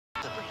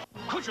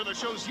Which are the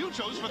shows you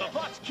chose for the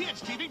Fox Kids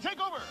TV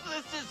Takeover?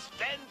 The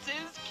suspense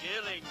is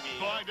killing me.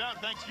 Find out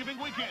Thanksgiving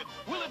weekend.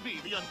 Will it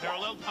be the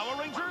unparalleled Power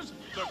Rangers,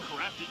 the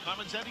crafty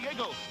Carmen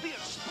Sandiego, the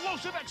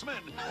explosive X-Men,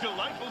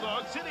 delightful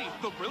Dog City,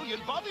 the brilliant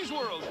Bobby's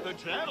World, the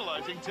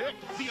tantalizing Tick,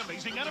 the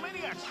amazing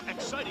Animaniacs,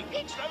 exciting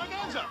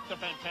Extravaganza, the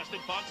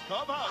fantastic Fox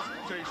Cub House,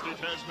 tasty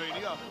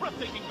Tasmania,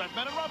 breathtaking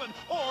Batman and Robin,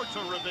 or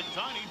terrific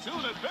Tiny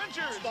Toon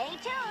Adventures.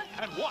 Stay tuned.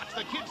 And watch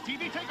the Kids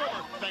TV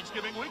Takeover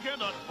Thanksgiving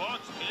weekend on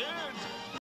Fox Kids.